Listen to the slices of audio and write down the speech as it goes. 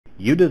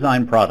You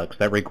design products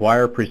that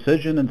require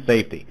precision and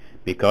safety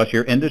because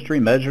your industry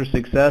measures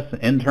success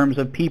in terms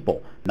of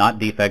people, not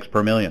defects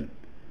per million.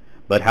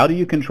 But how do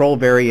you control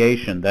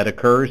variation that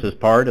occurs as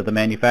part of the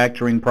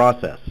manufacturing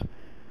process?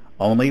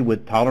 Only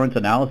with tolerance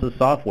analysis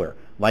software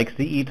like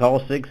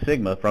CETOL Six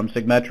Sigma from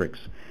Sigmetrics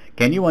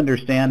can you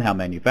understand how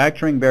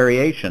manufacturing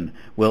variation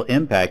will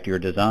impact your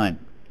design.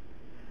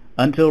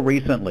 Until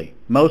recently,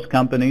 most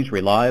companies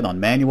relied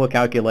on manual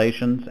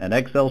calculations and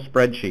Excel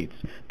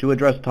spreadsheets to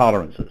address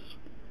tolerances.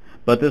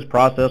 But this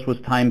process was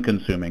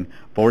time-consuming,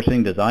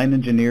 forcing design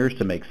engineers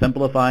to make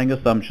simplifying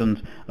assumptions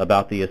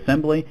about the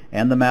assembly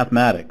and the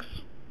mathematics.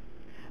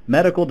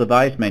 Medical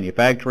device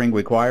manufacturing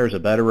requires a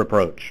better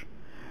approach.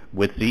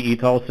 With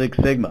CETOL Six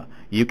Sigma,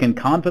 you can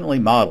confidently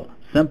model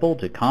simple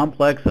to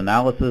complex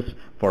analysis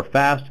for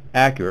fast,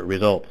 accurate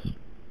results.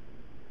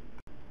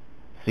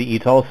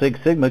 CETOL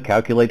Six Sigma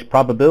calculates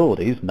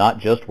probabilities, not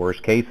just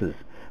worst cases.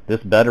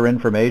 This better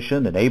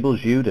information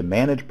enables you to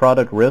manage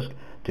product risk,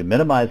 to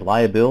minimize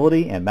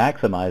liability and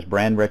maximize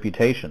brand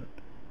reputation.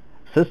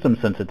 System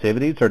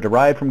sensitivities are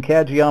derived from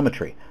CAD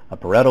geometry. A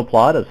Pareto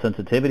plot of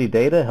sensitivity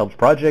data helps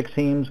project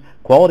teams,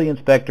 quality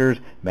inspectors,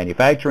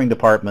 manufacturing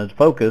departments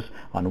focus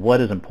on what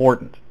is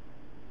important.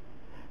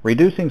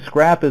 Reducing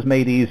scrap is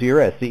made easier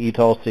as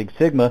CETOL Six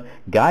Sigma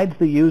guides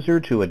the user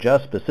to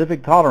adjust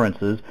specific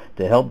tolerances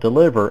to help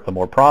deliver a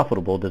more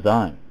profitable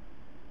design.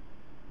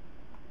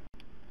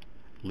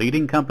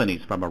 Leading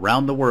companies from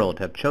around the world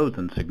have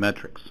chosen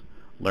Sigmetrics.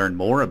 Learn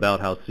more about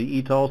how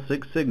CETOL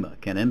Six Sigma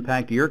can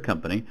impact your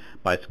company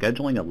by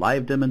scheduling a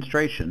live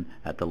demonstration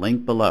at the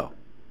link below.